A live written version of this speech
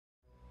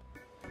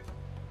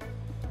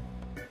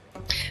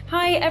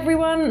Hi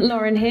everyone,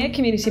 Lauren here,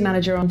 Community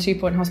Manager on 2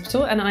 Point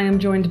Hospital, and I am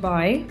joined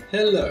by...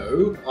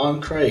 Hello,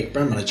 I'm Craig,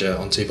 Brand Manager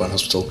on 2 Point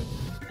Hospital.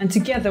 And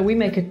together we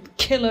make a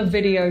killer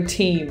video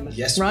team.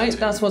 Yes, right?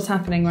 That's what's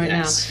happening right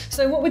now.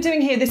 So what we're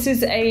doing here, this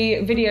is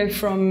a video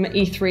from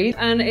E3,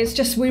 and it's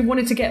just, we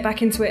wanted to get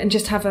back into it and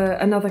just have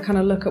another kind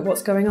of look at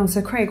what's going on.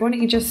 So Craig, why don't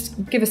you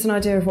just give us an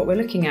idea of what we're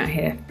looking at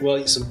here? Well,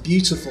 it's some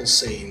beautiful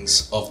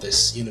scenes of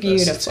this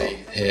university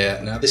here.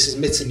 Now, this is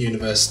Mitten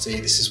University.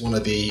 This is one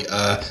of the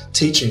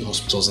teaching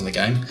hospitals in the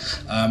game.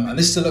 And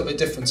this is a little bit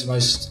different to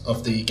most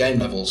of the game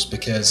levels,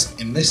 because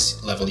in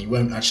this level you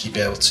won't actually be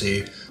able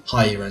to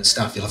hire your own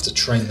staff. You'll have to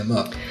train them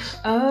up.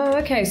 Oh,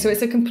 okay. So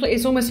it's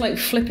it's almost like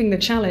flipping the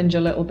challenge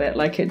a little bit,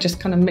 like it just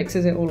kind of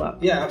mixes it all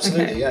up. Yeah,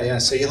 absolutely. Okay. Yeah.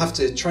 So you'll have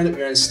to train up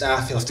your own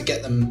staff, you'll have to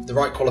get them the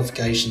right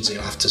qualifications, and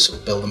you'll have to sort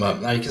of build them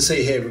up. Now you can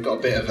see here we've got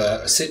a bit of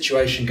a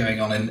situation going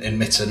on in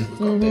Mitten. We've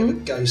got a bit of a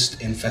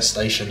ghost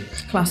infestation.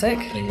 Classic.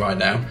 Happening right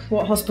now.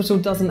 What hospital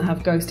doesn't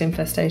have ghost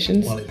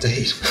infestations? Well,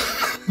 indeed.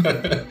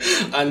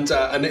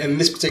 and in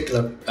this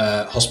particular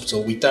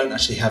hospital, we don't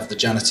actually have the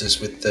janitors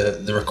with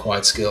the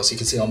required skills. You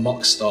can see our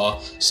mock star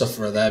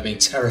sufferer there being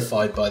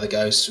terrified by the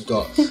ghosts. We've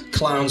got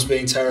clowns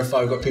being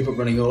terrified. We've got people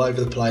running all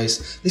over the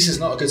place. This is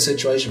not a good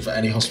situation for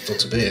any hospital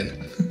to be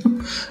in.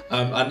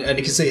 And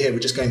you can see here we're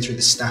just going through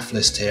the staff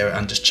list here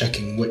and just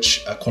checking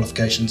which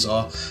qualifications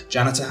our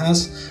janitor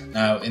has.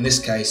 Now, in this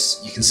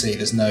case, you can see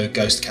there's no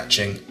ghost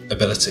catching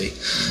ability.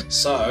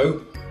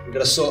 So we've got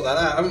to sort that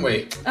out, haven't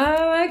we?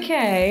 Oh,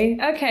 okay.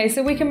 Okay,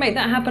 so we can make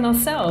that happen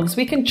ourselves.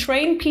 We can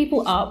train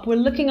people up. We're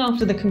looking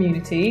after the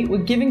community. We're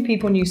giving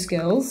people new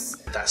skills.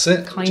 That's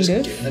it. Kind just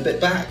of. Giving a bit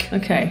back.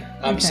 Okay.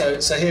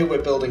 So here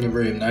we're building a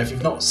room. Now, if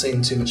you've not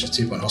seen too much of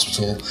 2 Point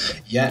Hospital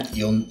yet,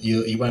 you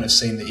won't have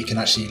seen that you can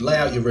actually lay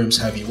out your rooms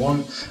however you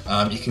want.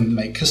 You can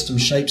make custom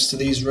shapes to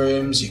these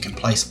rooms. You can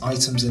place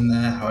items in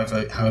there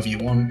however you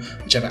want,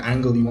 whichever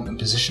angle you want them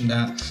positioned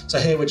at. So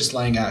here we're just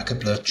laying out a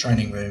couple of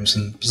training rooms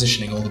and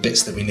positioning all the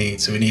bits that we need.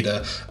 So we need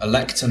a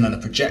lectern and a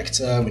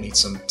projector. We need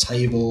some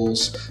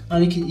tables,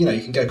 and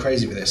you can go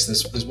crazy with this.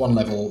 There's one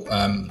level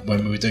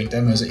when we were doing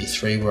demos at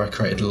E3 where I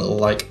created a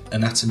little like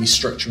anatomy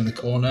structure in the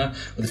corner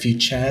with a few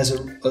chairs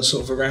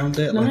sort of around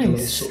it, nice. Like a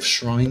little sort of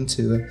shrine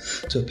to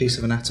a piece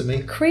of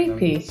anatomy.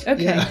 Creepy.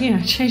 Okay,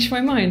 yeah, changed my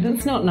mind.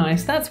 That's not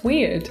nice. That's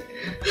weird.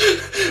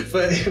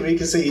 But we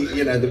can see,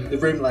 the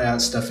room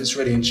layout stuff. It's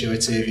really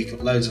intuitive. You've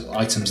got loads of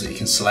items that you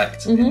can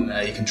select, and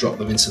you can drop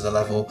them into the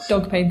level.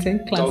 Dog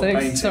painting,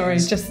 classic. Sorry,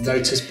 just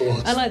notice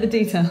boards. I like the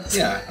details.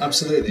 Yeah,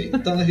 absolutely.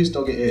 Don't know whose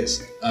dog it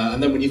is.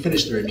 And then when you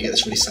finish the room, you get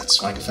this really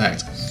satisfying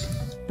effect.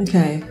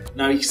 Okay.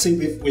 Now you can see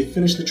we've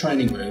finished the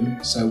training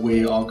room, so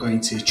we are going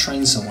to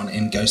train someone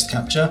in ghost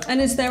capture. And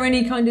is there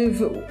any kind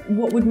of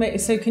what would make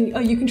you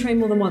can train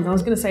more than once? I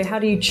was going to say, how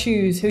do you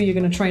choose who you're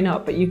going to train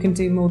up? But you can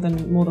do more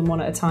than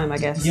one at a time, I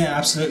guess. Yeah,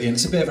 absolutely, and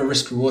it's a bit of a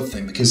risk-reward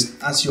thing,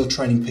 because as you're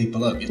training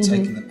people up, you're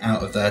taking them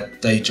out of their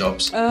day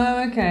jobs.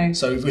 Oh, okay.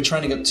 So if we're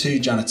training up 2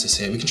 janitors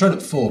here, we can train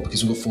up 4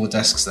 because we've got 4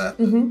 desks there.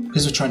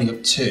 Because we're training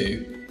up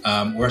 2.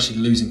 We're actually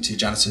losing 2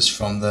 janitors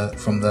from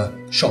the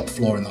shop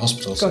floor in the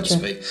hospital, so to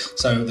speak.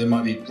 So there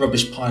might be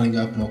rubbish piling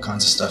up and all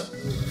kinds of stuff.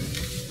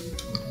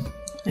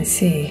 I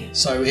see.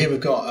 So here we've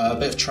got a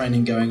bit of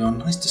training going on.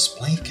 Nice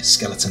display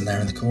skeleton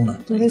there in the corner.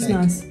 That is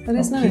nice. That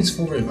is nice.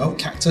 Beautiful room. Oh,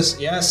 cactus.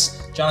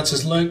 Yes.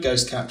 Janitors learnt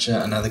ghost capture,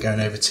 and now they're going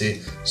over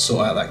to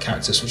sort out that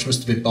cactus, which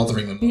must have been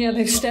bothering them. Yeah,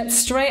 they've stepped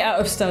straight out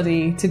of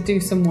study to do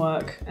some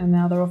work, and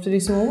now they're off to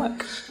do some more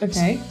work.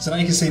 Okay. So now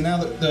you can see,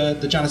 now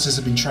that the janitors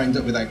have been trained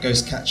up with that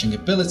ghost catching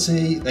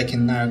ability, they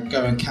can now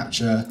go and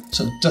capture,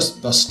 sort of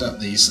dust bust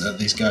up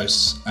these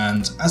ghosts.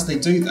 And as they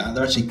do that,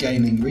 they're actually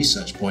gaining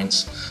research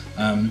points.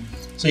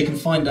 So you can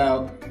find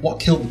out what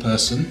killed the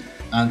person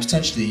and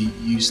potentially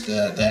use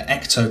their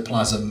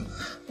ectoplasm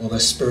or their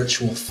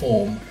spiritual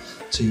form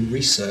to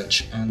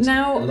research and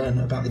learn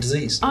about the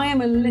disease. I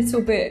am a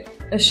little bit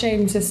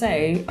ashamed to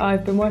say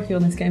I've been working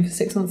on this game for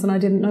 6 months and I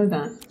didn't know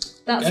that.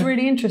 That's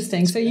really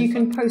interesting. So you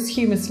can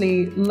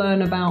posthumously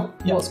learn about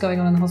what's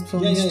going on in the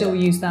hospital and still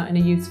use that in a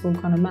useful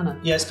kind of manner.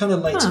 Yeah, it's kind of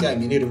late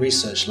game. You need a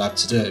research lab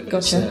to do it.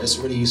 But it's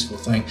a really useful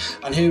thing.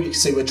 And here you can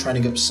see we're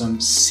training up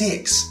some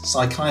 6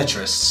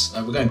 psychiatrists.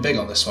 We're going big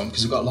on this one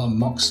because we've got a lot of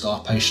mock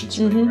star patients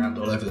running around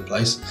all over the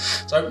place.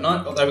 So,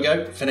 there we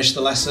go. Finished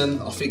the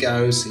lesson. Off he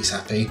goes. He's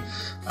happy.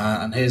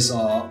 And here's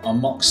our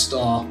mock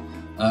star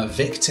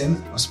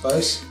victim, I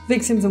suppose.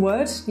 Victim's a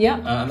word,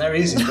 yeah. And there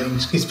he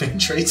is. He's being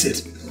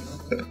treated.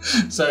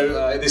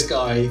 So this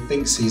guy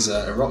thinks he's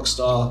a rock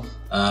star.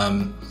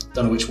 Don't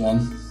know which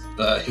one,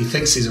 but he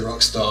thinks he's a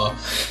rock star,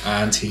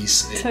 and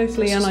he's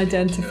totally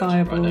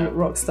unidentifiable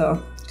rock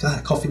star.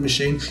 that coffee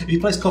machine. If you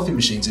place coffee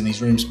machines in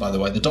these rooms, by the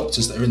way, the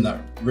doctors that are in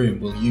that room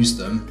will use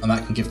them, and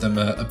that can give them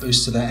a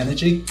boost to their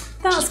energy.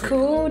 That's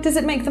cool. Does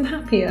it make them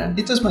happier?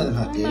 It does make them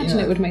happier. I imagine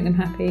it would make them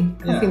happy.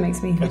 Coffee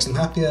makes me happy. Makes them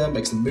happier,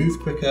 makes them move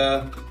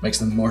quicker, makes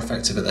them more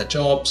effective at their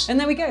jobs. And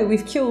there we go.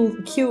 We've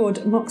cured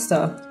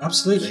Mockstar.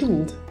 Absolutely.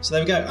 Cured. So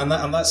there we go. And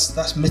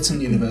that's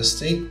Mitten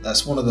University.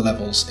 That's one of the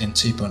levels in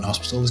 2 Point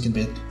Hospital. There's going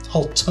to be a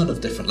whole ton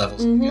of different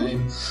levels in the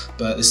game,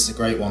 but this is a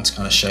great one to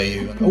kind of show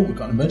you. And, we've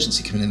got an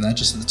emergency coming in there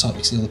just at the top.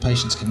 You see all the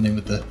patients coming in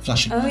with the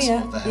flashing lights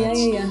above their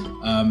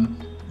heads.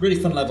 Really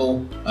fun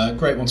level,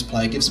 great one to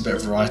play, gives a bit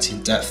of variety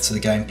and depth to the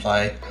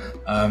gameplay.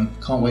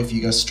 Can't wait for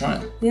you guys to try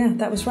it. Yeah,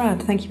 that was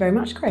rad. Thank you very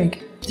much,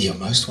 Craig. You're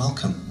most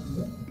welcome.